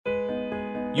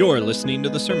You're listening to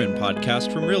the Sermon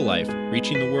Podcast from Real Life,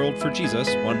 reaching the world for Jesus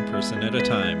one person at a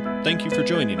time. Thank you for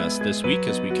joining us this week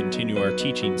as we continue our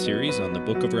teaching series on the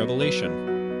book of Revelation.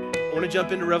 I want to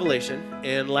jump into Revelation,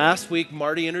 and last week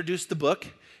Marty introduced the book,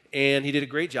 and he did a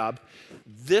great job.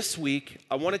 This week,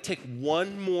 I want to take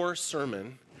one more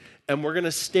sermon, and we're going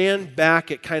to stand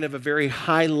back at kind of a very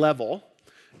high level,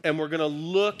 and we're going to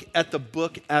look at the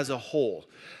book as a whole.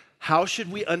 How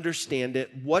should we understand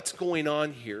it? What's going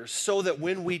on here? So that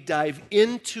when we dive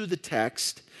into the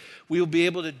text, we will be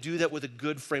able to do that with a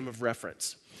good frame of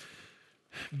reference.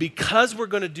 Because we're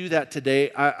going to do that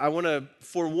today, I want to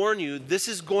forewarn you, this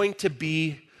is going to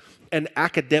be an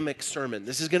academic sermon.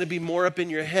 This is going to be more up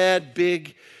in your head,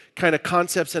 big kind of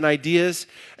concepts and ideas,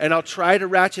 and I'll try to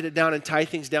ratchet it down and tie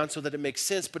things down so that it makes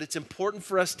sense, but it's important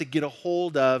for us to get a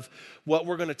hold of what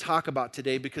we're going to talk about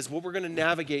today, because what we're going to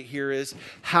navigate here is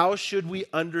how should we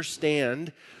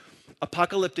understand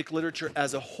apocalyptic literature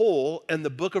as a whole and the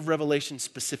book of Revelation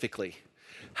specifically.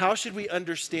 How should we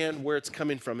understand where it's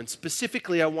coming from? And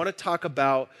specifically, I want to talk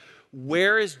about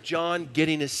where is John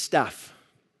getting his stuff?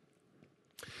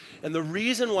 And the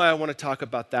reason why I want to talk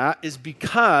about that is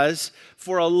because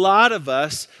for a lot of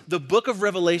us, the book of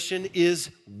Revelation is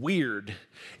weird,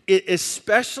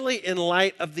 especially in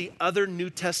light of the other New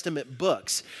Testament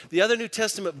books. The other New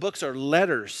Testament books are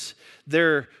letters.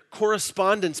 They're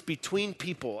correspondence between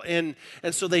people, and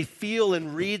so they feel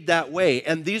and read that way.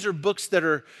 And these are books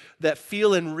that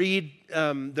feel and read.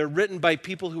 They're written by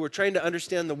people who are trying to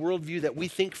understand the worldview that we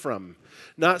think from.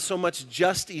 Not so much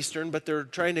just Eastern, but they're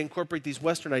trying to incorporate these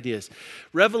Western ideas.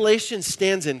 Revelation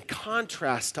stands in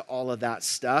contrast to all of that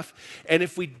stuff. And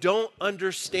if we don't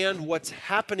understand what's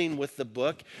happening with the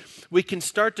book, we can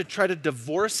start to try to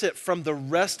divorce it from the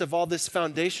rest of all this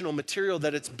foundational material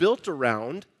that it's built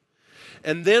around.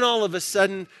 And then all of a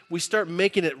sudden, we start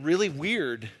making it really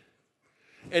weird.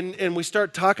 And we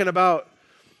start talking about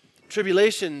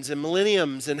tribulations and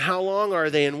millenniums and how long are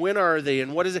they and when are they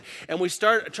and what is it? And we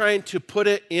start trying to put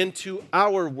it into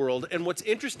our world. And what's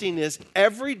interesting is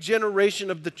every generation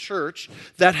of the church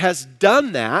that has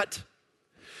done that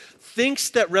thinks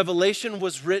that Revelation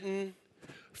was written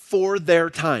for their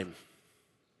time.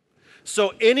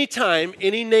 So anytime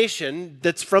any nation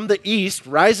that's from the East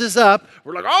rises up,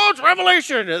 we're like, oh, it's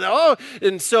Revelation.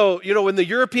 And so, when the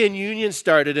European Union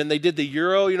started and they did the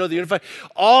Euro, the Unified,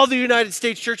 all the United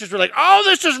States churches were like, oh,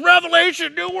 this is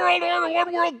Revelation, New World Order,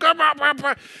 One World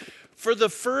Government. For the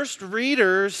first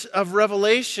readers of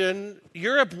Revelation,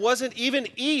 Europe wasn't even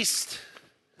East.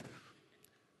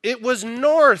 It was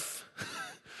North.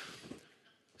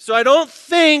 So I don't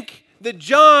think that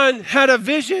John had a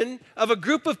vision of a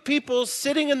group of people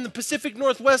sitting in the Pacific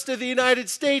Northwest of the United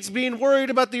States being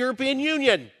worried about the European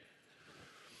Union.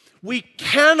 We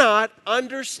cannot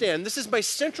understand, this is my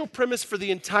central premise for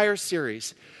the entire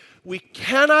series, we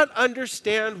cannot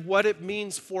understand what it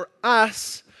means for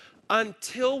us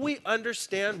until we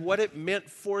understand what it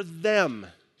meant for them.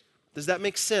 Does that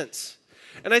make sense?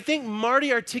 And I think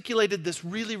Marty articulated this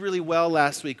really, really well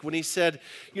last week when he said,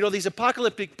 these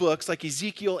apocalyptic books like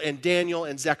Ezekiel and Daniel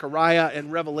and Zechariah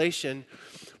and Revelation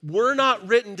were not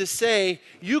written to say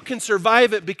you can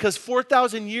survive it because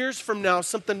 4,000 years from now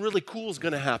something really cool is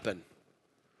going to happen.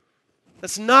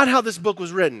 That's not how this book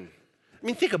was written. I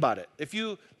mean, think about it.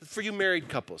 For you married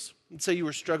couples, let's say you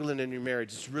were struggling in your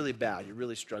marriage, it's really bad, you're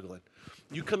really struggling.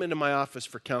 You come into my office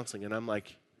for counseling and I'm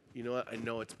like, you know what, I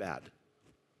know it's bad.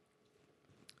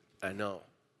 I know.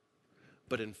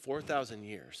 But in 4,000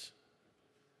 years,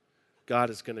 God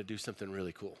is going to do something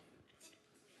really cool.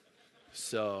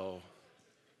 So,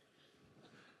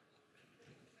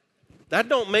 that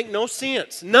don't make no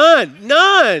sense. None.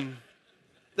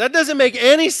 That doesn't make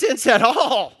any sense at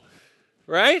all.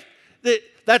 Right?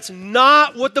 That's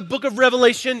not what the book of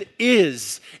Revelation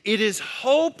is. It is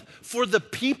hope for the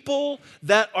people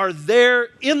that are there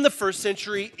in the first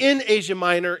century, in Asia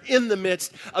Minor, in the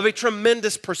midst of a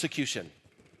tremendous persecution.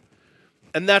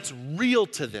 And that's real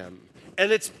to them.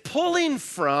 And it's pulling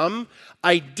from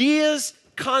ideas,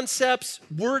 concepts,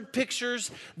 word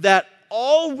pictures that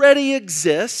already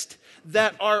exist,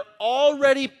 that are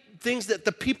already things that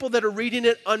the people that are reading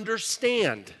it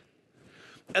understand.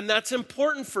 And that's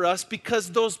important for us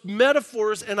because those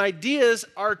metaphors and ideas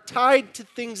are tied to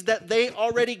things that they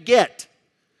already get.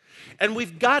 And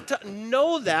we've got to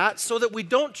know that so that we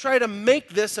don't try to make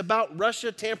this about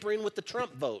Russia tampering with the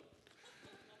Trump vote.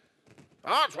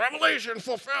 Oh, it's Revelation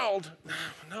fulfilled.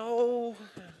 No.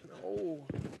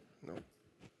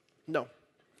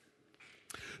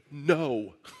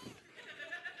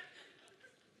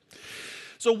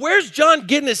 So where's John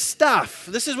getting his stuff?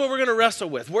 This is what we're going to wrestle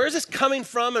with. Where is this coming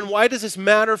from, and why does this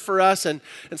matter for us? And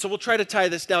so we'll try to tie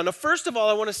this down. Now, first of all,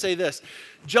 I want to say this.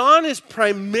 John is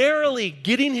primarily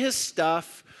getting his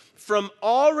stuff from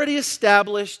already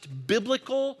established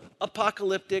biblical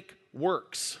apocalyptic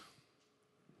works.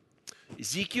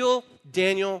 Ezekiel,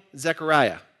 Daniel,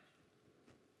 Zechariah.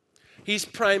 He's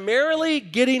primarily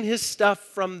getting his stuff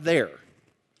from there.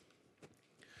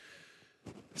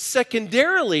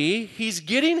 Secondarily, he's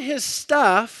getting his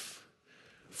stuff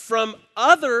from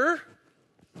other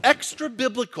extra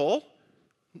biblical,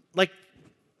 like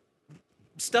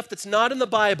stuff that's not in the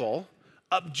Bible,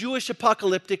 Jewish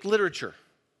apocalyptic literature.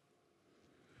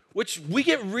 Which we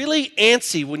get really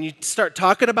antsy when you start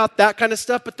talking about that kind of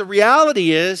stuff, but the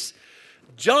reality is,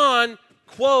 John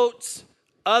quotes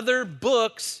other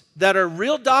books that are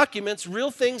real documents, real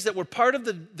things that were part of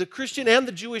the Christian and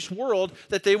the Jewish world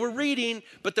that they were reading,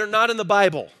 but they're not in the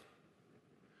Bible.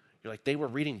 You're like, they were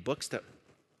reading books that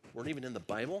weren't even in the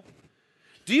Bible?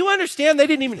 Do you understand they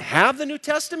didn't even have the New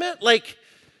Testament? Like,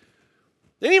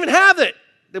 they didn't even have it.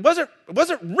 It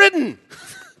wasn't written.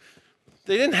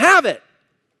 They didn't have it.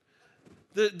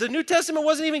 The New Testament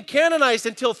wasn't even canonized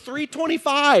until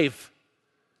 325.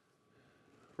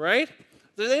 Right?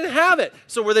 They didn't have it.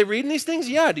 So were they reading these things?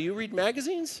 Yeah. Do you read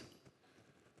magazines?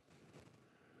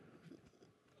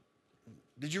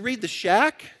 Did you read The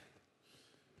Shack?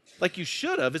 Like you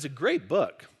should have. It's a great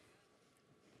book.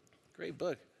 Great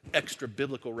book. Extra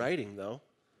biblical writing, though.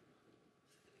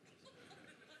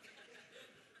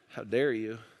 How dare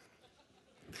you?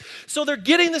 So they're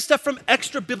getting this stuff from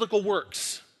extra biblical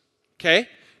works. Okay?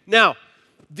 Now,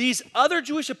 these other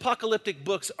Jewish apocalyptic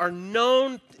books are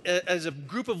known as a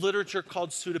group of literature called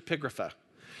pseudepigrapha.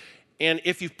 And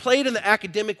if you've played in the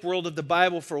academic world of the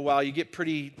Bible for a while, you get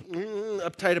pretty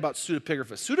uptight about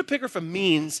pseudepigrapha. Pseudepigrapha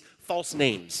means false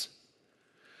names.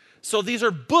 So these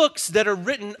are books that are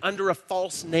written under a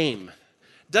false name.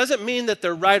 Doesn't mean that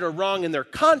they're right or wrong in their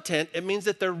content. It means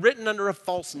that they're written under a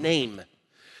false name.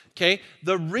 Okay?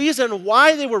 The reason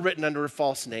why they were written under a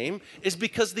false name is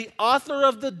because the author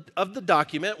of the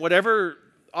document, whatever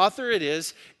author it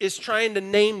is trying to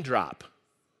name drop.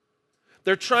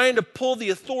 They're trying to pull the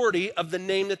authority of the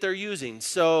name that they're using.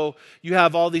 So you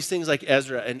have all these things like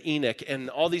Ezra and Enoch and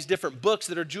all these different books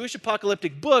that are Jewish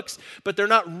apocalyptic books, but they're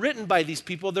not written by these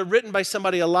people. They're written by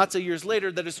somebody lots of years later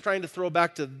that is trying to throw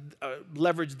back to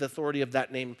leverage the authority of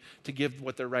that name to give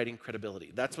what they're writing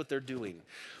credibility. That's what they're doing.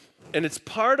 And it's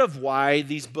part of why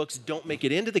these books don't make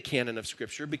it into the canon of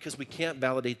Scripture, because we can't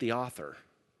validate the author.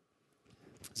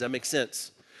 Does that make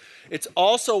sense? It's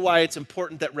also why it's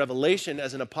important that Revelation,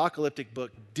 as an apocalyptic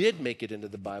book, did make it into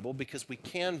the Bible, because we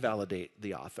can validate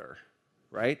the author,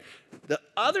 right? The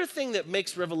other thing that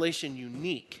makes Revelation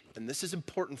unique, and this is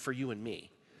important for you and me,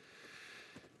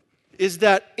 is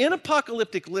that in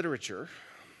apocalyptic literature,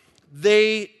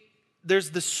 there's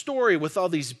the story with all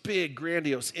these big,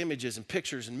 grandiose images and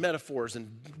pictures and metaphors and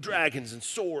dragons and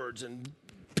swords and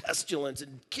pestilence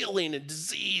and killing and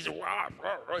disease.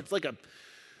 It's like a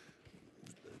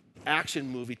action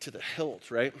movie to the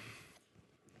hilt, right?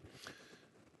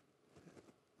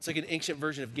 It's like an ancient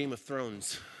version of Game of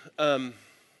Thrones. And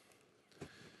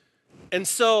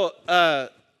so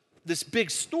this big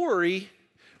story,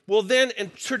 well then,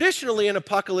 and traditionally in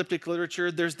apocalyptic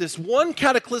literature, there's this one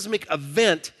cataclysmic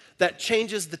event that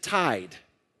changes the tide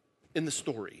in the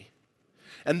story.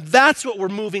 And that's what we're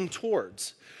moving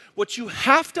towards. What you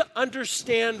have to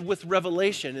understand with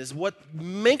Revelation is what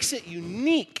makes it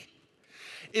unique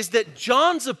is that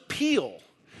John's appeal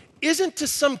isn't to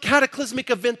some cataclysmic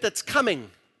event that's coming.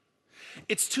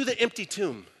 It's to the empty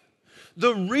tomb.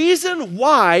 The reason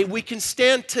why we can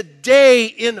stand today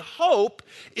in hope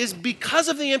is because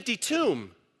of the empty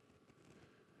tomb.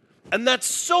 And that's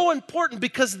so important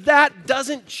because that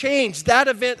doesn't change. That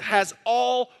event has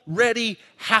already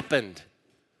happened.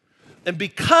 And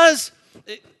because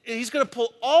he's going to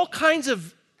pull all kinds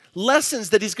of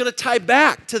lessons that he's going to tie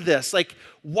back to this. Like,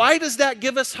 why does that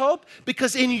give us hope?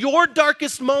 Because in your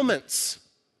darkest moments,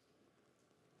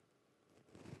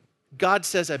 God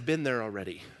says, I've been there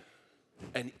already.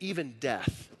 And even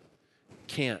death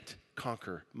can't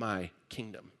conquer my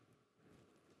kingdom.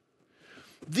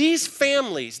 These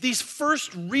families, these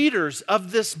first readers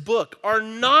of this book, are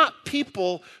not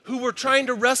people who were trying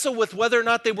to wrestle with whether or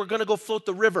not they were going to go float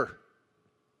the river.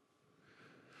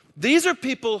 These are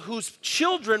people whose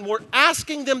children were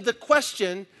asking them the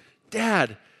question,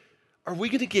 Dad, are we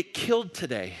going to get killed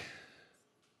today?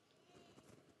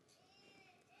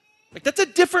 Like, that's a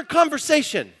different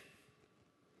conversation.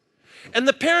 And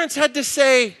the parents had to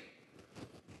say,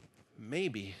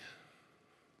 maybe.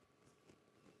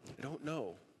 I don't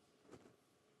know.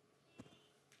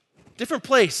 different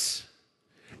place.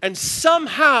 And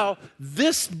somehow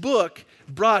this book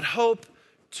brought hope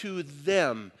to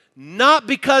them. Not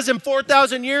because in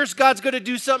 4,000 years God's going to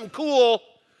do something cool,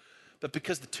 but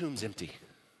because the tomb's empty.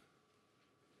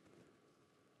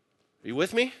 Are you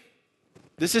with me?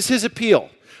 This is his appeal.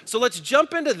 So let's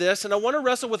jump into this, and I want to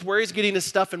wrestle with where he's getting his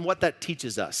stuff and what that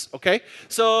teaches us, okay?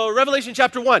 So Revelation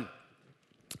chapter 1.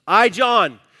 I,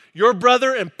 John, your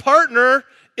brother and partner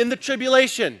in the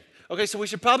tribulation. Okay, so we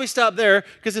should probably stop there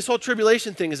because this whole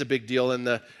tribulation thing is a big deal in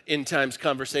the end times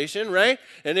conversation, right?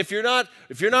 And if you're not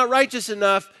righteous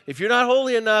enough, if you're not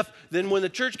holy enough, then when the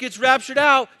church gets raptured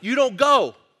out, you don't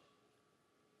go.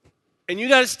 And you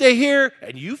got to stay here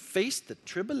and you face the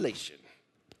tribulation.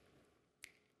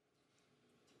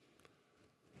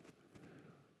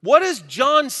 What does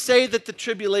John say that the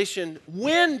tribulation,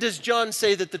 when does John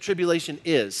say that the tribulation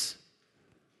is?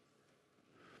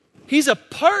 He's a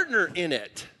partner in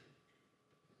it.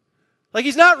 Like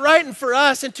he's not writing for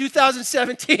us in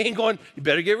 2017 going, you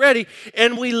better get ready.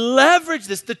 And we leverage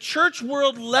this. The church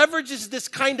world leverages this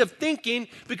kind of thinking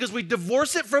because we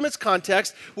divorce it from its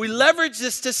context. We leverage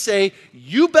this to say,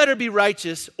 you better be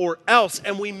righteous or else.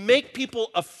 And we make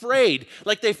people afraid,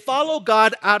 like they follow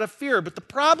God out of fear. But the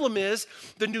problem is,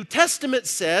 the New Testament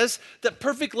says that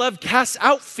perfect love casts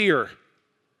out fear.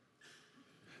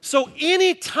 So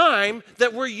any time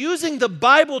that we're using the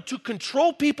Bible to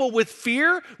control people with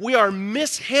fear, we are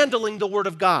mishandling the Word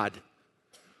of God.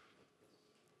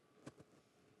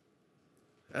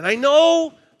 And I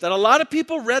know that a lot of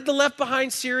people read the Left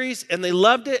Behind series and they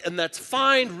loved it, and that's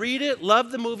fine. Read it,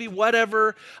 love the movie,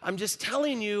 whatever. I'm just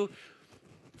telling you,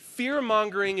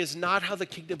 fear-mongering is not how the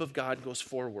kingdom of God goes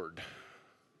forward.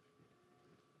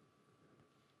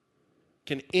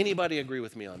 Can anybody agree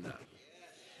with me on that?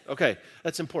 Okay,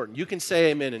 that's important. You can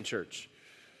say amen in church.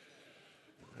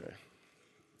 Okay.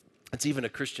 That's even a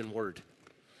Christian word.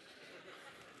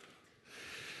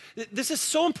 This is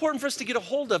so important for us to get a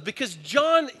hold of because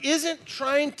John isn't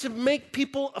trying to make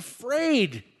people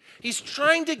afraid. He's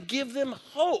trying to give them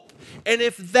hope. And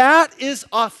if that is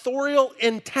authorial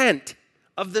intent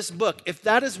of this book, if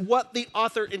that is what the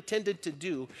author intended to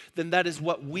do, then that is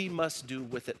what we must do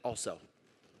with it also.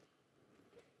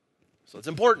 So it's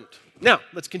important. Now,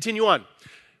 let's continue on.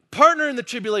 Partner in the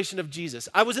tribulation of Jesus.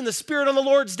 I was in the Spirit on the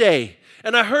Lord's day,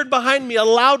 and I heard behind me a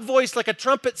loud voice like a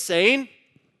trumpet saying,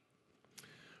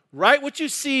 write what you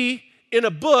see in a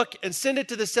book and send it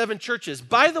to the 7 churches.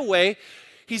 By the way,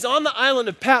 he's on the island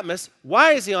of Patmos.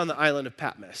 Why is he on the island of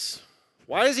Patmos?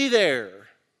 Why is he there?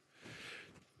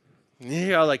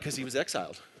 Yeah, because he was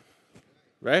exiled,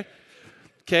 right?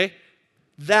 Okay,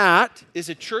 that is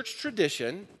a church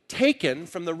tradition taken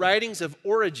from the writings of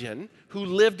Origen, who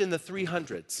lived in the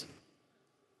 300s.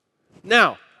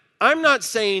 Now, I'm not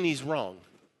saying he's wrong,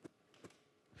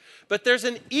 but there's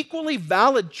an equally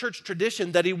valid church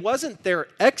tradition that he wasn't there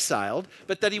exiled,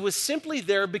 but that he was simply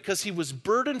there because he was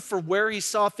burdened for where he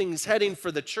saw things heading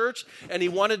for the church, and he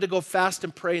wanted to go fast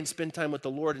and pray and spend time with the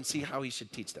Lord and see how he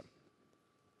should teach them.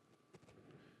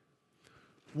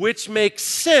 Which makes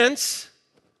sense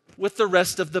with the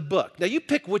rest of the book. Now, you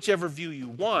pick whichever view you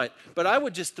want, but I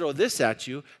would just throw this at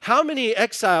you. How many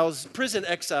prison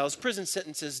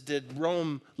sentences did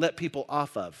Rome let people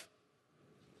off of?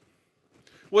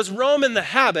 Was Rome in the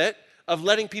habit of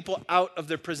letting people out of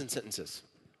their prison sentences?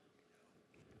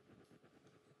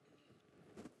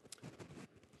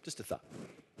 Just a thought.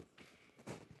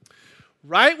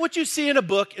 Write what you see in a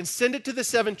book and send it to the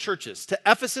 7 churches, to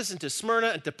Ephesus and to Smyrna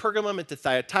and to Pergamum and to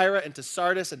Thyatira and to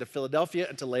Sardis and to Philadelphia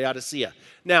and to Laodicea.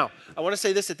 Now, I want to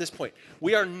say this at this point.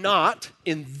 We are not,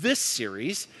 in this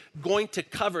series, going to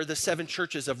cover the 7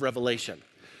 churches of Revelation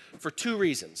for 2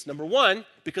 reasons. Number 1,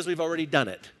 because we've already done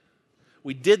it.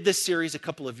 We did this series a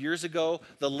couple of years ago.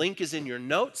 The link is in your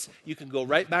notes. You can go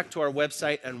right back to our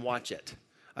website and watch it.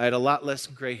 I had a lot less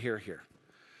gray hair here.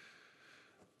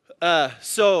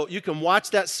 So you can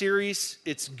watch that series.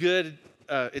 It's good.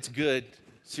 It's good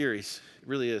series. It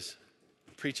really is.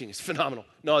 Preaching is phenomenal.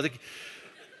 No,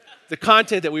 the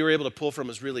content that we were able to pull from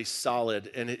is really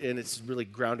solid, and it's really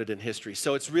grounded in history.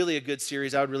 So it's really a good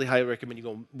series. I would really highly recommend you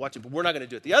go watch it, but we're not going to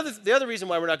do it. The other reason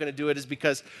why we're not going to do it is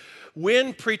because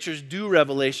when preachers do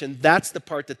Revelation, that's the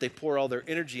part that they pour all their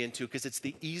energy into because it's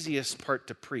the easiest part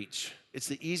to preach. It's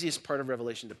the easiest part of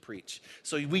Revelation to preach.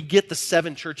 So we get the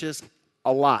 7 churches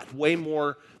a lot, way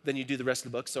more than you do the rest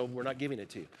of the book, so we're not giving it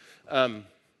to you.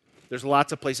 There's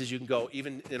lots of places you can go,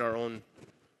 even in our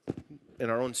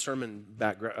own sermon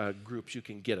groups, you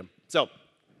can get them. So,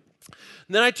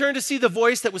 then I turned to see the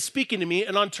voice that was speaking to me,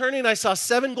 and on turning I saw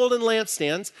 7 golden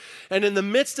lampstands, and in the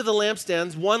midst of the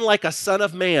lampstands, one like a son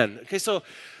of man. Okay, so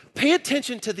Pay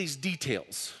attention to these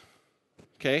details,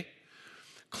 okay?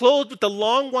 Clothed with the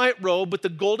long white robe with the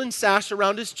golden sash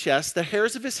around his chest, the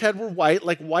hairs of his head were white,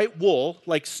 like white wool,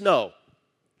 like snow.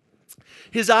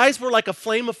 His eyes were like a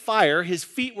flame of fire, his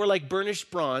feet were like burnished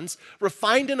bronze,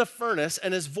 refined in a furnace,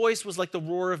 and his voice was like the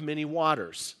roar of many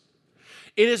waters.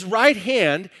 In his right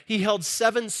hand he held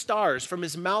 7 stars. From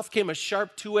his mouth came a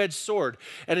sharp 2-edged sword,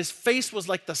 and his face was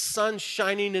like the sun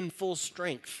shining in full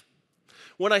strength.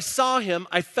 When I saw him,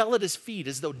 I fell at his feet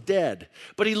as though dead.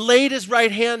 But he laid his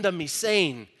right hand on me,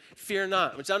 saying, "Fear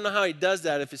not." Which I don't know how he does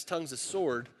that if his tongue's a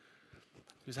sword.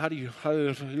 Because how do you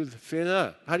fear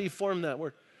not? How do you form that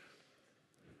word?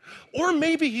 Or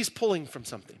maybe he's pulling from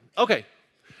something. Okay.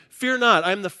 Fear not,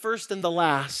 I am the first and the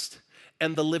last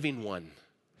and the living one.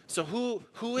 So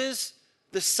who is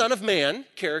the Son of Man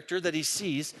character that he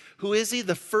sees? Who is he,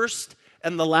 the first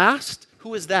and the last?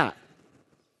 Who is that?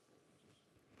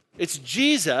 It's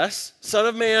Jesus, Son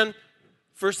of Man,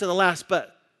 first and the last.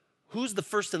 But who's the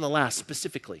first and the last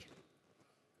specifically?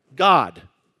 God.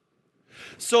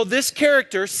 So this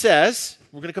character says,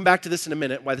 we're going to come back to this in a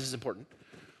minute, why this is important.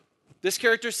 This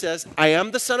character says, I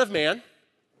am the Son of Man,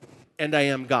 and I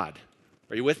am God.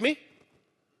 Are you with me?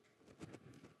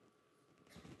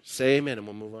 Say amen, and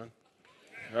we'll move on.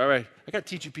 All right. I got to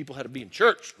teach you people how to be in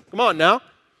church. Come on now.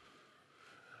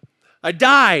 I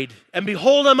died, and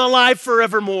behold, I'm alive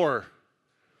forevermore.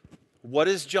 What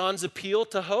is John's appeal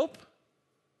to hope?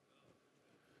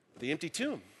 The empty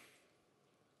tomb.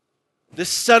 This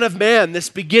Son of Man, this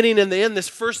beginning and the end, this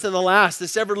first and the last,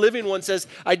 this ever-living one says,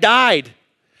 I died,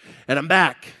 and I'm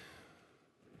back.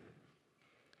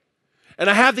 And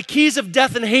I have the keys of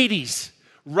death and Hades.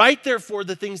 Write therefore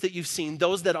the things that you've seen,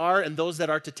 those that are and those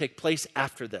that are to take place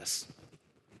after this.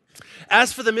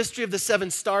 As for the mystery of the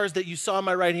 7 stars that you saw in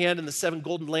my right hand and the 7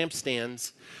 golden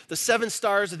lampstands, the 7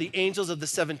 stars are the angels of the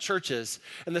 7 churches,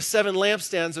 and the 7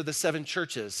 lampstands are the 7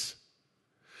 churches.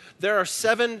 There are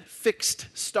 7 fixed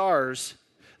stars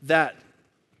that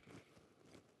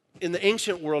in the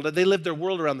ancient world, they lived their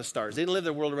world around the stars. They didn't live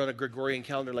their world around a Gregorian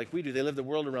calendar like we do. They lived their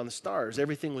world around the stars.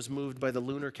 Everything was moved by the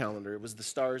lunar calendar. It was the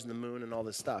stars and the moon and all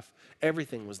this stuff.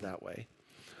 Everything was that way.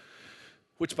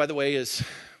 Which, by the way, is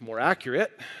more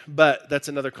accurate, but that's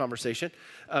another conversation.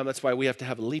 That's why we have to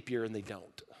have a leap year and they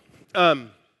don't.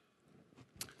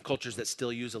 Cultures that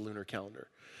still use a lunar calendar.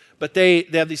 But they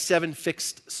have these 7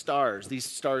 fixed stars. These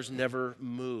stars never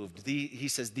moved. He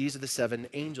says these are the 7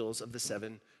 angels of the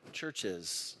 7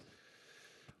 churches.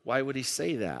 Why would he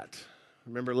say that?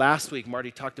 Remember last week,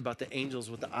 Marty talked about the angels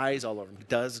with the eyes all over them.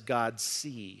 Does God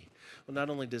see? Well,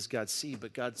 not only does God see,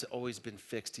 but God's always been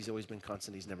fixed. He's always been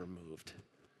constant. He's never moved.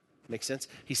 Make sense?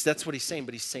 That's what he's saying,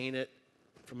 but he's saying it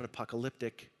from an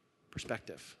apocalyptic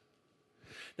perspective.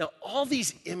 Now, all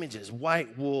these images,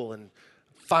 white wool and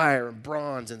fire and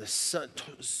bronze and the sun,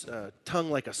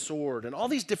 tongue like a sword and all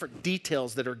these different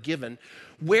details that are given,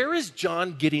 where is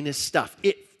John getting his stuff?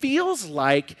 It feels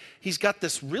like he's got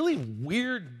this really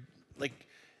weird, like,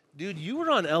 dude, you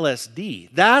were on LSD.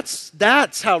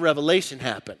 That's how Revelation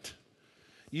happened.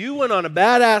 You went on a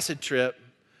bad acid trip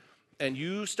and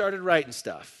you started writing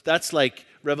stuff. That's like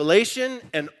Revelation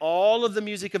and all of the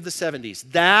music of the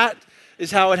 70s. That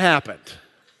is how it happened.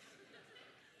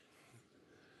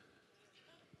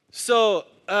 So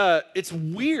it's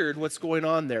weird what's going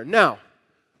on there. Now,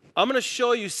 I'm going to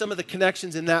show you some of the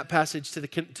connections in that passage to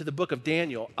the book of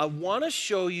Daniel. I want to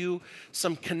show you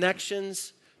some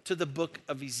connections to the book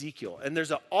of Ezekiel. And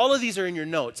all of these are in your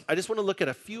notes. I just want to look at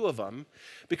a few of them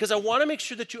because I want to make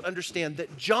sure that you understand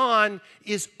that John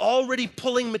is already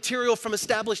pulling material from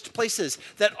established places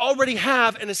that already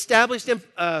have an established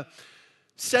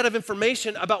set of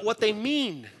information about what they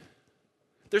mean.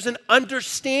 There's an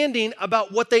understanding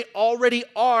about what they already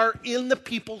are in the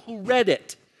people who read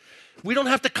it. We don't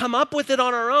have to come up with it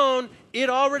on our own. It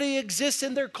already exists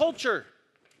in their culture.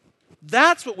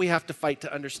 That's what we have to fight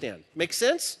to understand. Make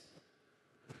sense?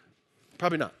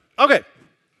 Probably not. Okay.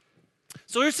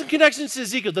 So here's some connections to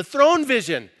Ezekiel. The throne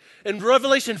vision in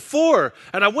Revelation 4.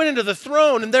 And I went into the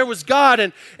throne, and there was God,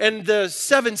 and the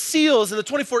 7 seals, and the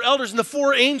 24 elders, and the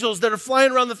 4 angels that are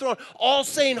flying around the throne, all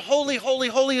saying, holy, holy,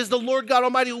 holy is the Lord God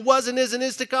Almighty who was and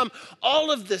is to come.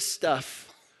 All of this stuff.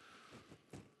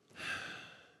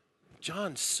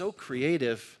 John's so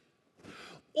creative.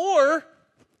 Or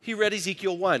he read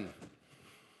Ezekiel 1.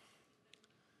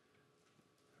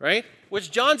 Right?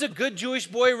 Which John's a good Jewish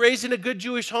boy raised in a good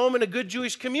Jewish home in a good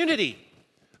Jewish community.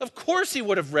 Of course he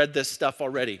would have read this stuff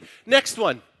already. Next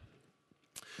one.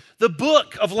 The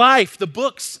book of life, the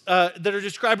books that are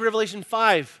described in Revelation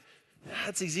 5.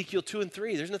 That's Ezekiel 2 and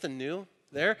 3. There's nothing new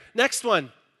there. Next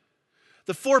one.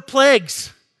 The 4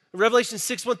 plagues. Revelation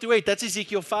 6, 1 through 8, that's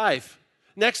Ezekiel 5.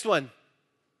 Next one,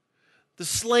 the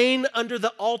slain under the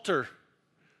altar.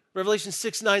 Revelation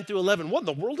 6, 9 through 11. What in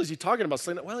the world is he talking about?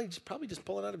 Well, he's probably just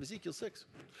pulling out of Ezekiel 6.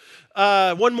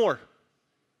 One more.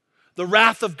 The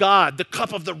wrath of God, the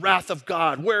cup of the wrath of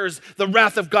God. Where is the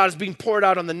wrath of God is being poured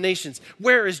out on the nations?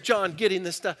 Where is John getting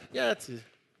this stuff? Yeah, it's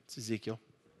Ezekiel.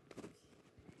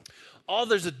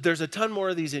 There's a ton more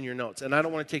of these in your notes, and I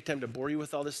don't want to take time to bore you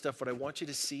with all this stuff. What I want you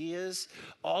to see is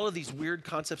all of these weird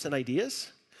concepts and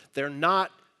ideas, they're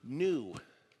not new.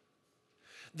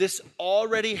 This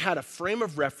already had a frame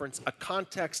of reference, a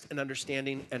context, an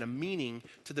understanding, and a meaning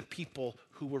to the people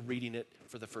who were reading it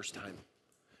for the first time.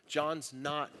 John's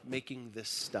not making this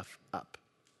stuff up.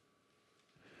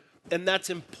 And that's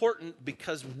important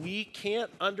because we can't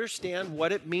understand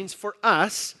what it means for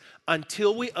us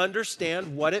until we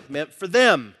understand what it meant for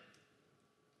them.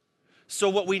 So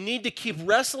what we need to keep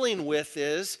wrestling with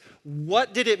is,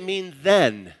 what did it mean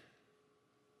then?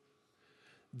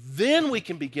 Then we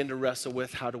can begin to wrestle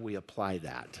with, how do we apply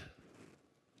that?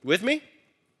 With me?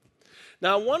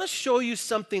 Now I want to show you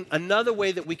something, another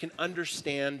way that we can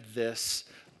understand this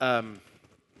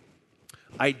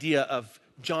idea of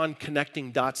John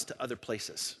connecting dots to other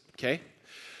places, okay?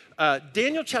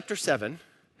 Daniel chapter 7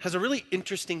 has a really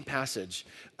interesting passage,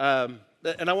 and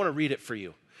I want to read it for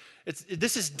you.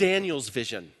 This is Daniel's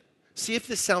vision. See if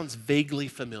this sounds vaguely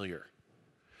familiar.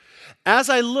 As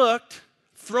I looked,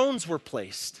 thrones were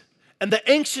placed, and the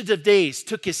Ancient of Days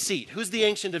took his seat. Who's the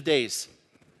Ancient of Days?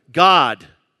 God.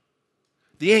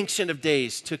 The Ancient of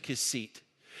Days took his seat.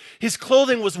 His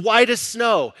clothing was white as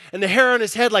snow, and the hair on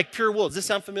his head like pure wool. Does this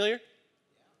sound familiar?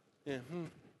 Yeah.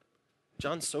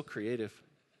 John's so creative.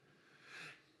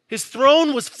 His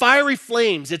throne was fiery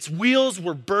flames. Its wheels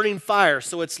were burning fire.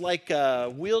 So it's like a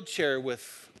wheelchair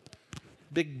with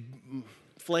big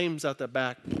flames out the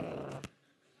back.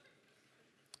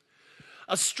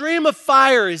 A stream of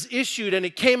fire is issued, and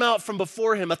it came out from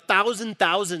before him.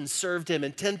 1,000,000 served him,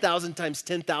 and 10,000 times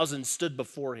 10,000 stood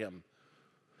before him.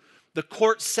 The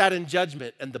court sat in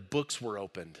judgment, and the books were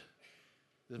opened.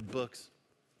 The books.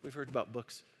 We've heard about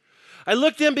books. I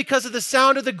looked in because of the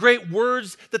sound of the great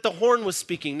words that the horn was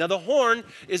speaking. Now, the horn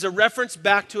is a reference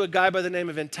back to a guy by the name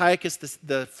of Antiochus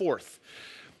the Fourth,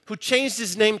 who changed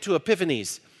his name to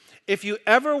Epiphanes. If you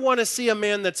ever want to see a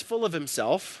man that's full of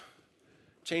himself,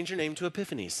 change your name to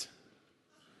Epiphanes.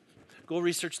 Go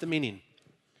research the meaning.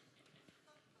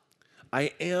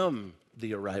 I am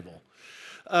the arrival.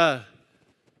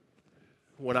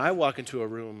 When I walk into a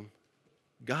room,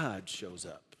 God shows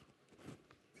up.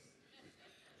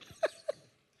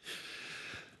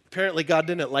 Apparently, God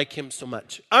didn't like him so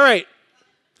much. All right.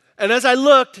 And as I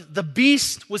looked, the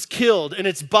beast was killed and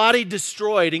its body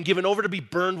destroyed and given over to be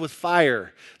burned with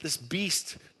fire. This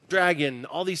beast, dragon,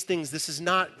 all these things, this is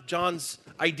not John's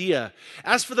idea.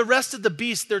 As for the rest of the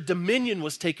beasts, their dominion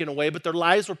was taken away, but their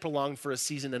lives were prolonged for a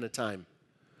season and a time.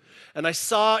 And I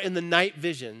saw in the night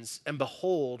visions, and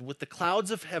behold, with the clouds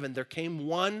of heaven, there came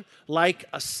one like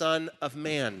a son of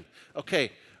man.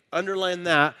 Okay, underline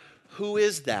that. Who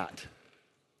is that?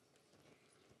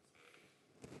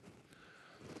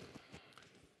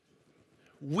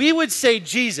 We would say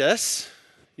Jesus.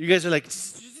 You guys are like,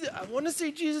 I want to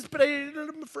say Jesus, but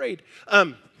I'm afraid.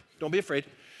 Don't be afraid.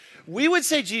 We would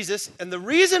say Jesus, and the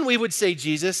reason we would say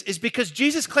Jesus is because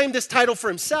Jesus claimed this title for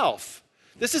himself.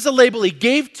 This is a label he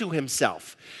gave to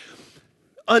himself.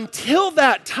 Until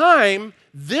that time,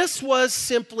 this was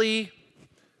simply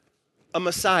a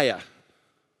Messiah.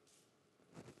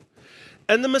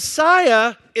 And the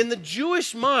Messiah, in the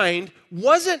Jewish mind,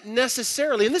 wasn't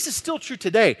necessarily, and this is still true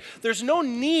today, there's no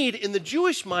need in the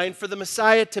Jewish mind for the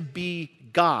Messiah to be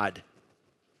God.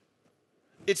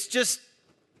 It's just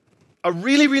a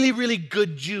really, really, really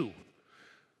good Jew.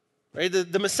 Right?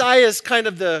 The Messiah is kind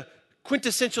of the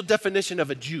quintessential definition of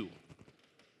a Jew.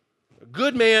 A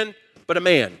good man, but a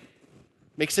man.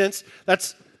 Make sense?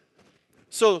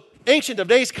 So Ancient of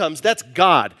Days comes, that's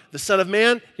God. The Son of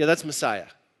Man, yeah, that's Messiah.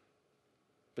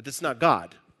 But that's not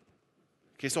God.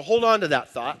 Okay, so hold on to that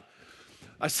thought.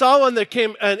 I saw one that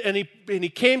came, and he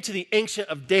came to the Ancient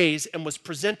of Days and was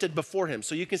presented before him.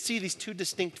 So you can see these two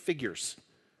distinct figures.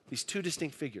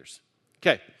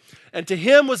 Okay, and to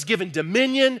him was given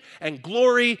dominion and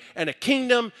glory and a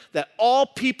kingdom that all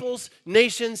peoples,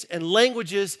 nations, and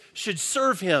languages should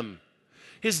serve him.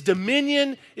 His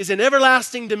dominion is an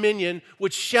everlasting dominion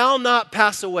which shall not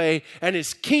pass away, and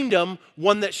his kingdom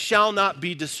one that shall not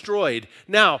be destroyed.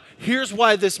 Now, here's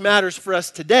why this matters for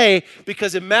us today,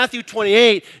 because in Matthew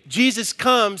 28, Jesus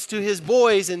comes to his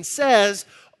boys and says,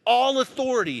 all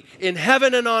authority in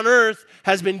heaven and on earth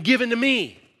has been given to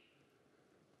me.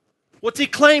 What's he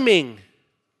claiming?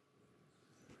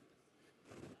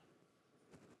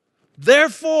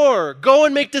 Therefore, go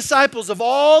and make disciples of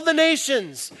all the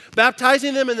nations,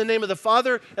 baptizing them in the name of the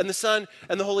Father and the Son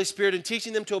and the Holy Spirit, and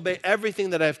teaching them to obey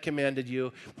everything that I have commanded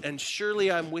you. And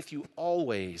surely I'm with you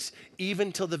always,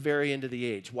 even till the very end of the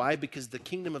age. Why? Because the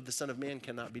kingdom of the Son of Man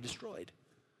cannot be destroyed.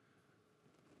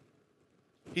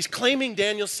 He's claiming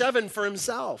Daniel 7 for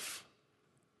himself.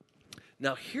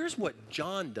 Now, here's what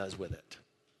John does with it.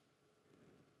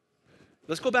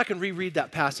 Let's go back and reread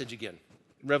that passage again,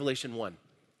 Revelation 1.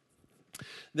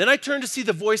 Then I turned to see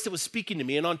the voice that was speaking to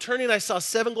me, and on turning I saw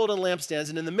 7 golden lampstands,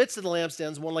 and in the midst of the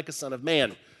lampstands one like a son of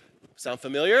man. Sound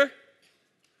familiar?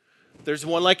 There's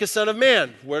one like a son of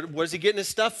man. Where's he getting his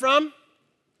stuff from?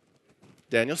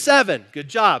 Daniel 7. Good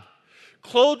job.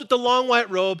 Clothed with the long white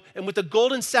robe and with a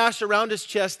golden sash around his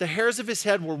chest, the hairs of his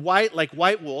head were white like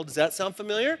white wool. Does that sound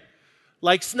familiar?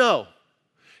 Like snow.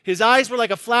 His eyes were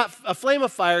like a flame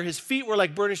of fire. His feet were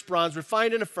like burnished bronze,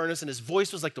 refined in a furnace, and his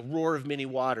voice was like the roar of many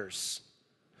waters.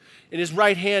 In his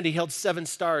right hand he held 7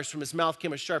 stars. From his mouth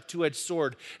came a sharp 2-edged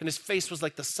sword, and his face was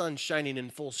like the sun shining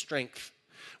in full strength.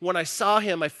 When I saw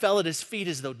him, I fell at his feet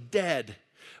as though dead.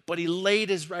 But he laid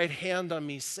his right hand on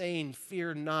me, saying,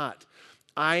 "Fear not.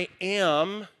 I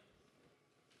am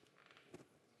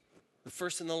the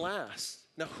first and the last."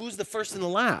 Now, who's the first and the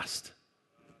last?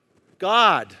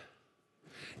 God.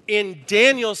 In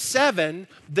Daniel 7,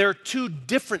 they're 2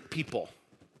 different people.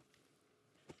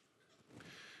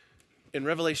 In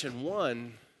Revelation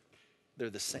 1,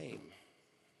 they're the same.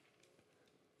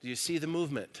 Do you see the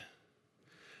movement?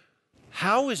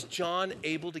 How is John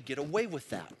able to get away with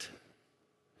that?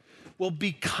 Well,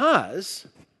 because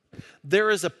there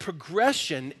is a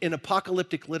progression in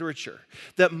apocalyptic literature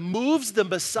that moves the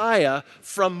Messiah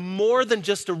from more than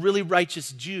just a really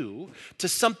righteous Jew to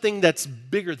something that's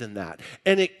bigger than that.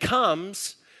 And it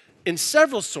comes in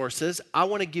several sources. I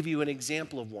want to give you an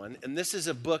example of one. And this is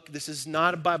a book. This is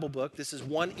not a Bible book. This is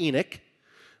 1 Enoch,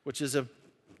 which is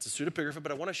it's a pseudepigrapha,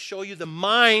 but I want to show you the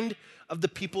mind of the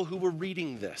people who were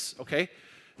reading this, okay?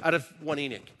 Out of 1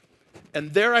 Enoch.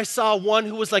 And there I saw one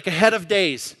who was like a head of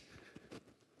days.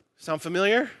 Sound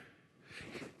familiar?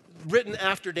 Written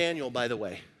after Daniel, by the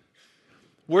way.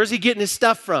 Where's he getting his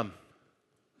stuff from?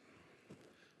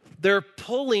 They're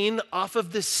pulling off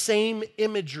of the same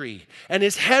imagery. And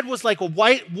his head was like a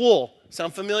white wool.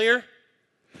 Sound familiar?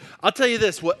 I'll tell you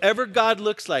this, whatever God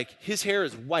looks like, his hair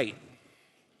is white.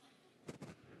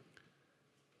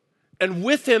 And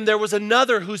with him there was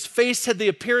another whose face had the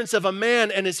appearance of a man,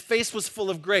 and his face was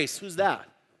full of grace. Who's that?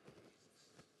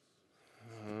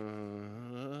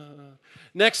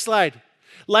 Next slide.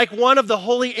 Like one of the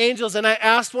holy angels, and I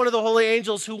asked one of the holy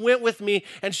angels who went with me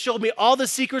and showed me all the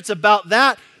secrets about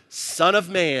that Son of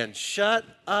Man. Shut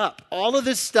up. All of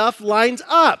this stuff lines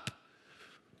up.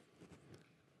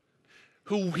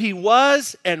 Who he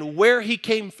was and where he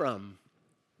came from,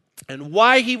 and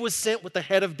why he was sent with the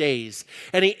head of days.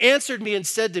 And he answered me and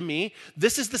said to me,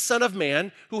 "This is the Son of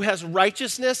Man who has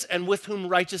righteousness and with whom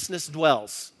righteousness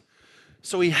dwells."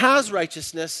 So he has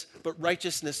righteousness, but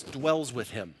righteousness dwells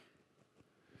with him.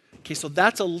 Okay, so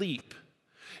that's a leap.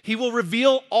 He will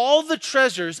reveal all the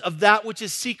treasures of that which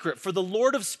is secret, for the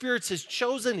Lord of spirits has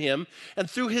chosen him, and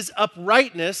through his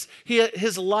uprightness,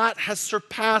 his lot has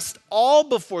surpassed all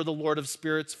before the Lord of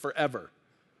spirits forever.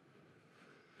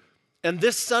 And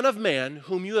this Son of Man,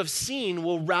 whom you have seen,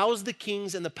 will rouse the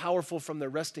kings and the powerful from their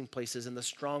resting places and the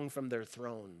strong from their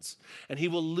thrones. And he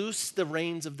will loose the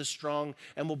reins of the strong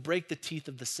and will break the teeth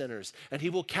of the sinners. And he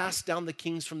will cast down the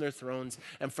kings from their thrones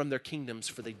and from their kingdoms,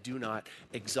 for they do not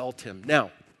exalt him.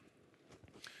 Now,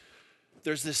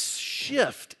 there's this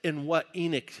shift in what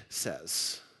Enoch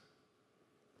says.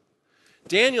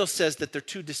 Daniel says that they're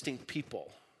 2 distinct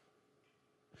people.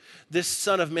 This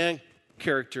Son of Man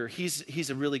character,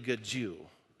 he's a really good Jew.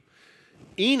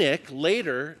 Enoch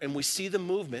later, and we see the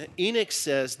movement, Enoch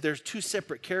says there's 2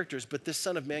 separate characters, but this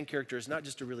Son of Man character is not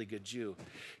just a really good Jew.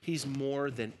 He's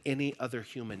more than any other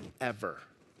human ever.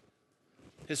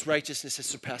 His righteousness has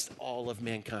surpassed all of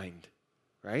mankind,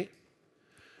 right?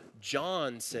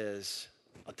 John says,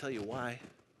 I'll tell you why.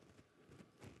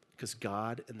 Because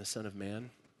God and the Son of Man,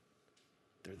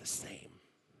 they're the same.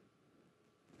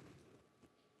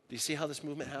 Do you see how this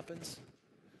movement happens?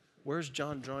 Where's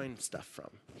John drawing stuff from?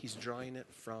 He's drawing it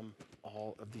from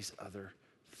all of these other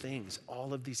things,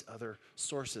 all of these other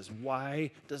sources.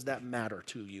 Why does that matter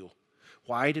to you?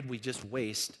 Why did we just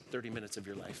waste 30 minutes of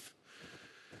your life?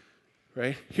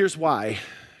 Right? Here's why.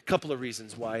 A couple of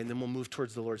reasons why, and then we'll move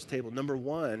towards the Lord's table. Number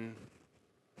one,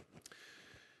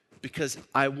 because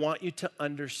I want you to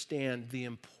understand the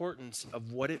importance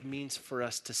of what it means for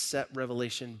us to set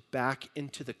Revelation back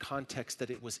into the context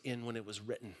that it was in when it was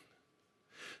written,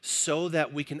 so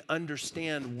that we can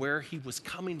understand where he was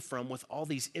coming from with all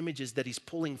these images that he's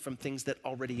pulling from things that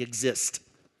already exist.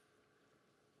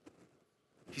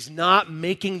 He's not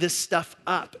making this stuff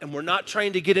up, and we're not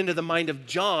trying to get into the mind of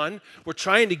John. We're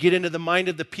trying to get into the mind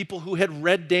of the people who had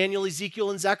read Daniel, Ezekiel,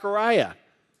 and Zechariah,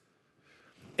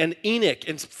 and Enoch,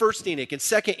 and first Enoch, and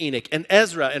second Enoch, and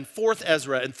Ezra, and fourth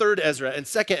Ezra, and third Ezra, and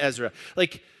second Ezra.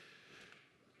 Like,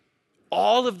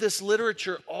 all of this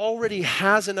literature already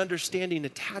has an understanding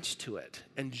attached to it,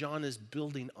 and John is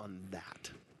building on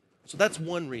that. So that's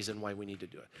one reason why we need to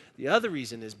do it. The other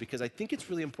reason is because I think it's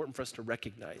really important for us to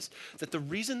recognize that the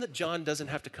reason that John doesn't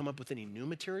have to come up with any new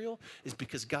material is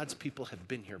because God's people have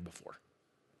been here before.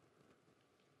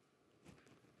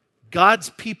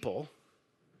 God's people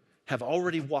have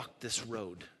already walked this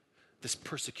road, this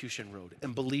persecution road.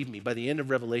 And believe me, by the end of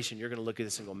Revelation, you're going to look at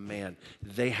this and go, man,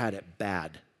 they had it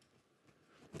bad.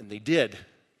 And they did.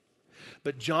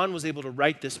 But John was able to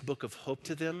write this book of hope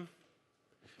to them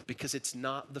because it's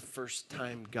not the first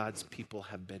time God's people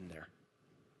have been there.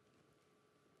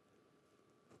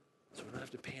 So we don't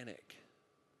have to panic.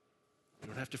 We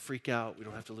don't have to freak out. We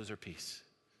don't have to lose our peace.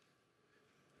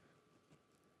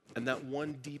 And that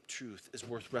one deep truth is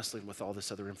worth wrestling with all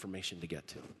this other information to get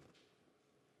to.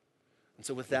 And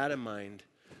so with that in mind,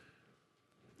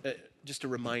 just a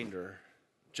reminder,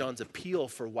 John's appeal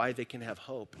for why they can have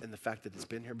hope and the fact that it's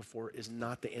been here before is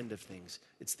not the end of things.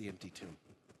 It's the empty tomb.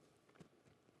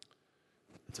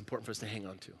 It's important for us to hang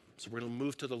on to. So we're going to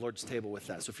move to the Lord's table with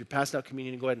that. So if you're passing out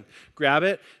communion, go ahead and grab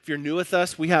it. If you're new with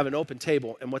us, we have an open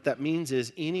table. And what that means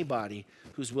is anybody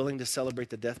who's willing to celebrate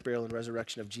the death, burial, and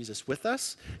resurrection of Jesus with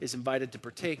us is invited to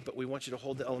partake, but we want you to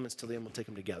hold the elements till the end. We'll take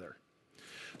them together.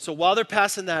 So while they're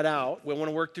passing that out, we want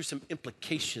to work through some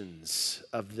implications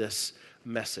of this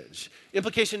message.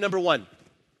 Implication number one,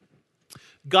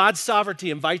 God's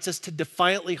sovereignty invites us to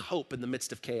defiantly hope in the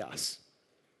midst of chaos.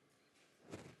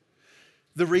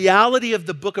 The reality of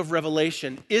the book of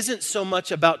Revelation isn't so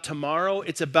much about tomorrow,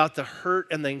 it's about the hurt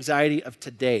and the anxiety of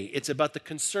today. It's about the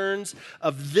concerns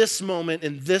of this moment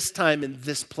and this time and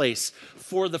this place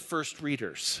for the first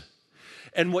readers.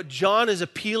 And what John is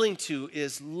appealing to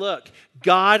is, look,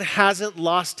 God hasn't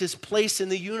lost his place in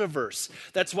the universe.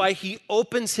 That's why he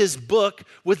opens his book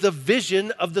with a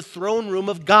vision of the throne room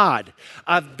of God.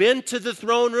 I've been to the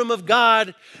throne room of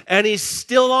God, and he's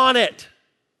still on it.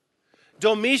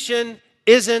 Domitian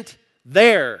isn't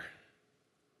there.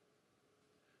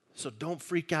 So don't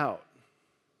freak out.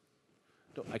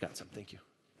 I got some, thank you.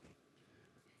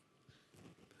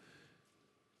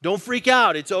 Don't freak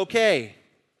out, it's okay.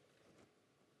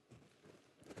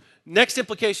 Next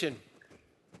implication.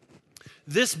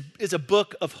 This is a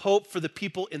book of hope for the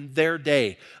people in their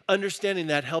day. Understanding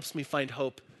that helps me find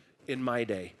hope in my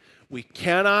day. We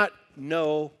cannot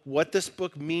know what this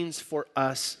book means for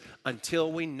us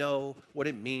until we know what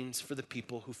it means for the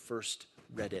people who first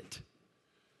read it.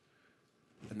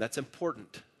 And that's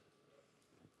important.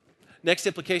 Next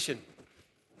implication.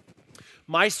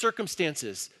 My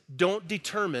circumstances don't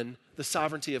determine the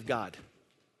sovereignty of God.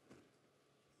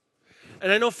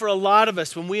 And I know for a lot of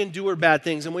us, when we endure bad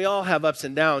things, and we all have ups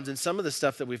and downs, and some of the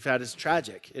stuff that we've had is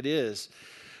tragic. It is.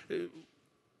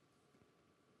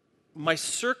 My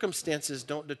circumstances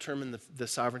don't determine the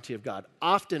sovereignty of God.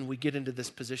 Often we get into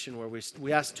this position where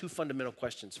we ask two fundamental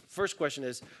questions. First question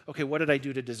is, okay, what did I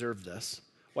do to deserve this?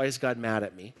 Why is God mad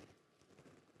at me?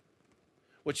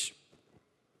 Which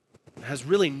has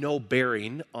really no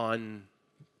bearing on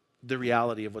the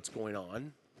reality of what's going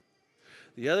on.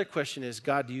 The other question is,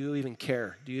 God, do you even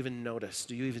care? Do you even notice?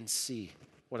 Do you even see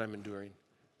what I'm enduring?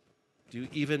 Are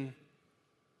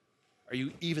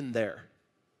you even there?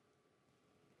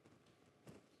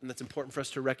 And that's important for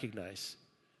us to recognize.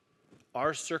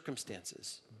 Our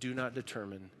circumstances do not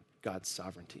determine God's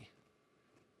sovereignty.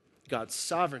 God's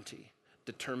sovereignty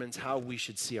determines how we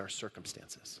should see our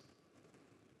circumstances.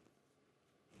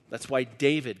 That's why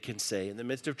David can say, in the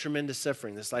midst of tremendous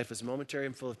suffering, this life is momentary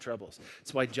and full of troubles.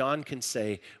 That's why John can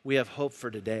say, we have hope for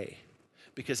today,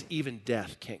 because even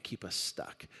death can't keep us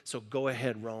stuck. So go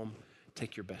ahead, Rome,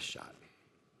 take your best shot.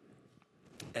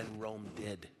 And Rome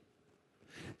did.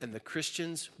 And the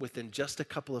Christians, within just a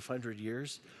couple of hundred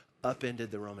years,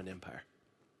 upended the Roman Empire.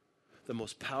 The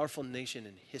most powerful nation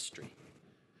in history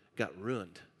got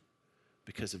ruined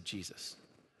because of Jesus.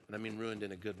 And I mean ruined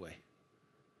in a good way.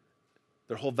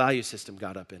 Their whole value system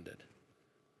got upended.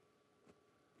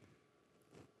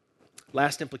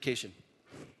 Last implication.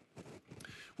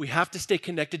 We have to stay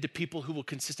connected to people who will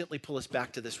consistently pull us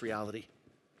back to this reality.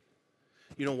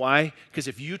 You know why? Because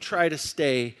if you try to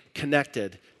stay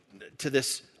connected to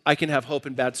this, I can have hope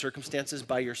in bad circumstances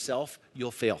by yourself,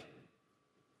 you'll fail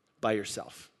by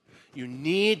yourself. You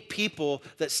need people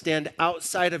that stand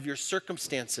outside of your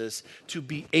circumstances to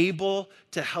be able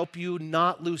to help you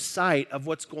not lose sight of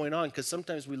what's going on, because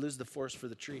sometimes we lose the forest for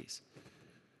the trees.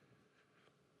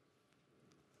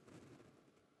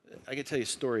 I can tell you a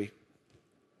story.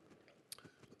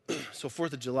 So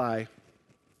 4th of July,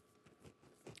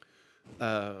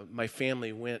 my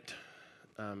family went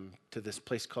to this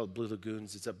place called Blue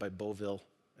Lagoons. It's up by Beauville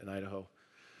in Idaho.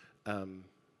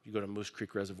 You go to Moose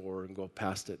Creek Reservoir and go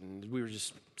past it. And we were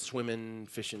just swimming,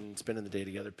 fishing, spending the day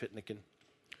together, picnicking.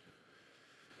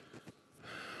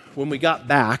 When we got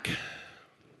back,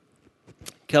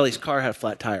 Kelly's car had a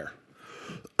flat tire.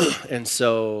 And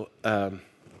so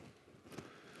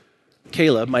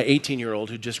Caleb, my 18-year-old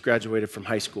who just graduated from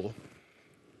high school,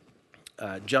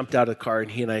 jumped out of the car, and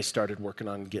he and I started working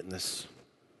on getting this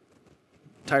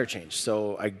tire change.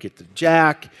 So I get the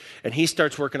jack, and he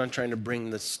starts working on trying to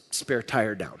bring the spare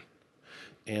tire down.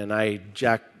 And I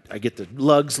get the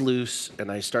lugs loose,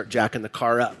 and I start jacking the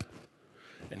car up.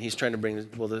 And he's trying to bring,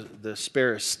 the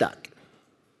spare is stuck.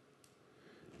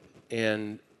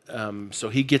 And so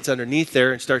he gets underneath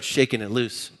there and starts shaking it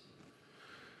loose.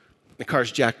 The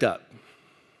car's jacked up.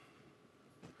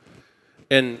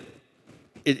 And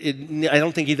I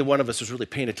don't think either one of us was really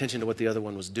paying attention to what the other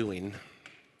one was doing.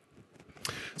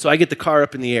 So I get the car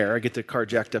up in the air. I get the car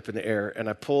jacked up in the air, and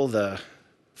I pull the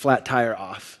flat tire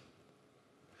off,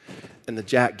 and the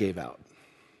jack gave out.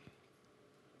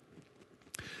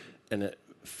 And it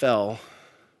fell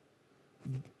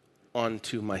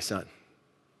onto my son.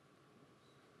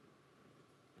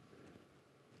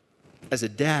 As a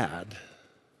dad,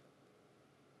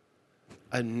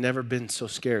 I've never been so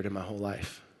scared in my whole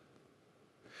life.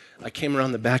 I came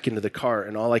around the back end of the car,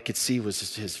 and all I could see was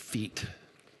just his feet.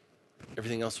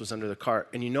 Everything else was under the car.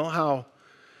 And you know how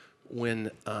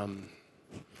when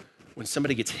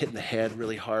somebody gets hit in the head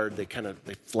really hard, they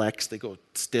flex, they go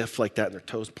stiff like that, and their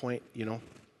toes point, you know?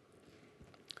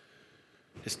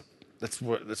 That's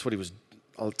what he was.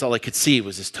 That's all I could see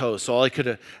was his toes. So all I could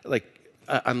have,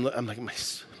 I'm like,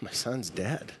 my son's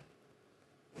dead.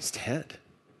 He's dead.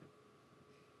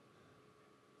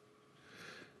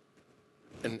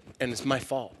 And it's my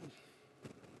fault.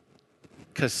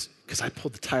 Because I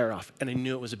pulled the tire off, and I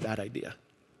knew it was a bad idea.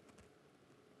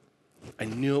 I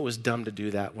knew it was dumb to do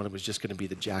that when it was just going to be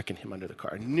the jack and him under the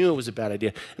car. I knew it was a bad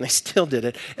idea, and I still did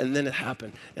it, and then it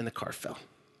happened, and the car fell.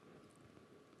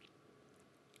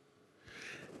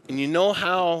 And you know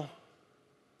how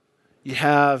you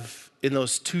have, in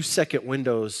those 2-second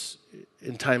windows,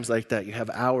 in times like that, you have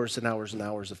hours and hours and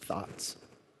hours of thoughts.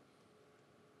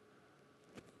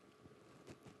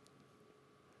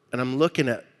 And I'm looking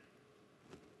at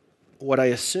what I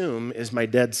assume is my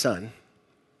dead son.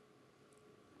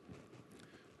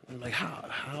 I'm like,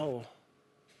 how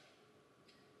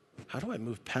do I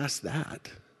move past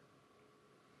that?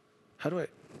 How do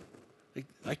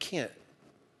I can't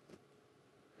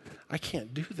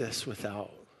do this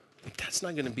without, that's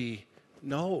not going to be,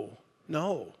 no.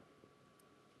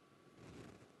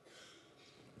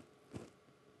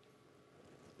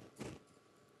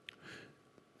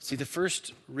 See, the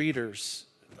first readers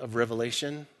of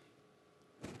Revelation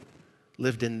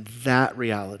lived in that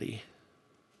reality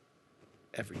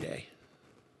every day.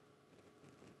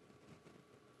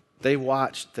 They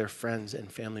watched their friends and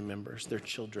family members, their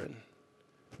children,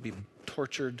 be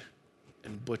tortured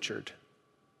and butchered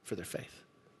for their faith.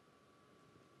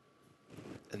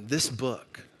 And this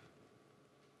book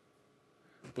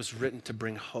was written to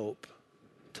bring hope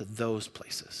to those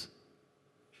places.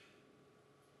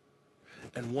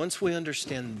 And once we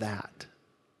understand that,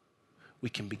 we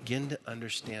can begin to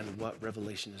understand what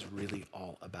Revelation is really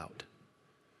all about.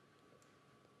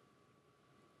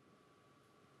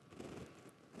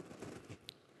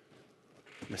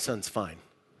 My son's fine.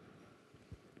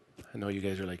 I know you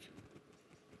guys are like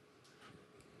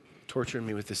torturing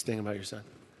me with this thing about your son.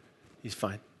 He's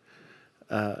fine.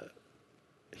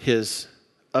 His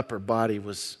upper body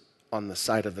was on the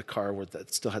side of the car where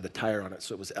that still had the tire on it,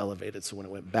 so it was elevated. So when it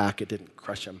went back, it didn't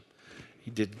crush him.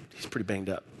 He's pretty banged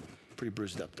up, pretty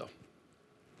bruised up though.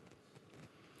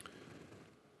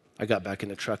 I got back in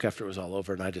the truck after it was all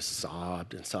over, and I just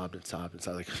sobbed and sobbed and sobbed and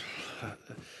sobbed.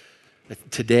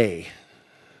 Today,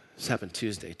 this happened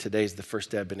Tuesday. Today's the first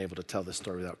day I've been able to tell this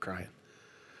story without crying.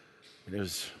 And it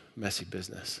was messy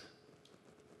business.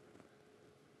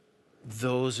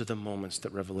 Those are the moments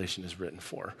that Revelation is written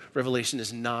for. Revelation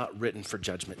is not written for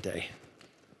Judgment Day.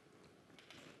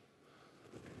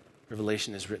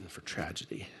 Revelation is written for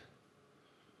tragedy.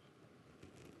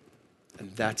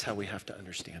 that's how we have to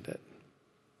understand it.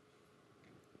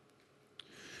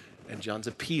 And John's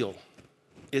appeal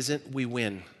isn't we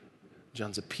win.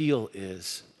 John's appeal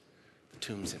is the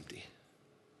tomb's empty.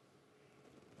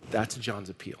 That's John's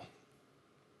appeal.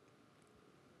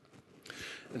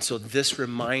 And so this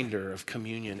reminder of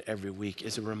communion every week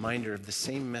is a reminder of the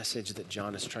same message that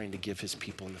John is trying to give his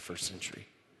people in the first century.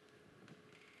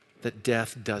 That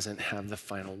death doesn't have the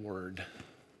final word,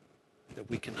 that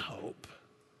we can hope.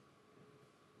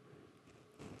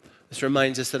 This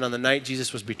reminds us that on the night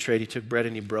Jesus was betrayed, he took bread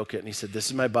and he broke it and he said, "This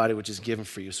is my body which is given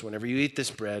for you. So whenever you eat this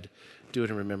bread, do it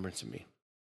in remembrance of me."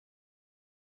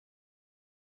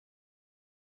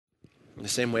 In the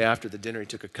same way, after the dinner, he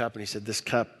took a cup and he said, "This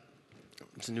cup,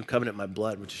 it's a new covenant in my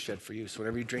blood, which is shed for you. So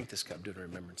whenever you drink this cup, do it in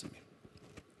remembrance of me."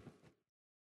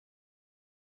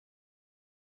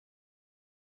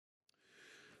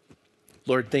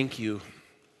 Lord, thank you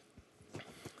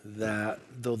that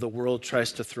though the world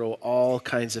tries to throw all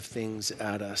kinds of things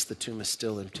at us, the tomb is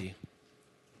still empty.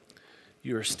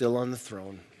 You are still on the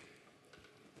throne.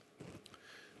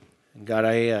 And God,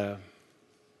 I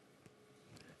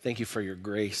thank you for your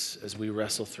grace as we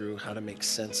wrestle through how to make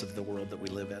sense of the world that we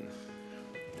live in.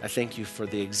 I thank you for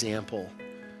the example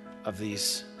of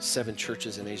these 7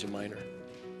 churches in Asia Minor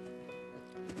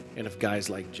and of guys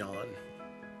like John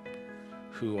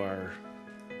who are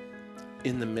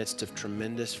in the midst of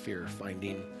tremendous fear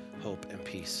finding hope and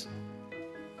peace.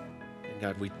 And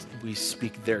God, we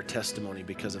speak their testimony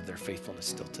because of their faithfulness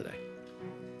still today.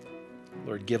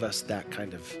 Lord, give us that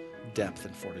kind of depth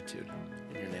and fortitude.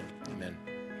 In your name, amen.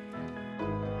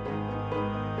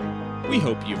 We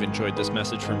hope you've enjoyed this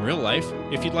message from Real Life.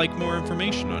 If you'd like more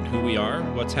information on who we are,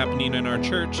 what's happening in our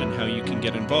church, and how you can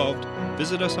get involved,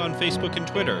 visit us on Facebook and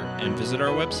Twitter, and visit our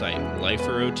website,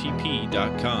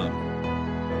 liferotp.com.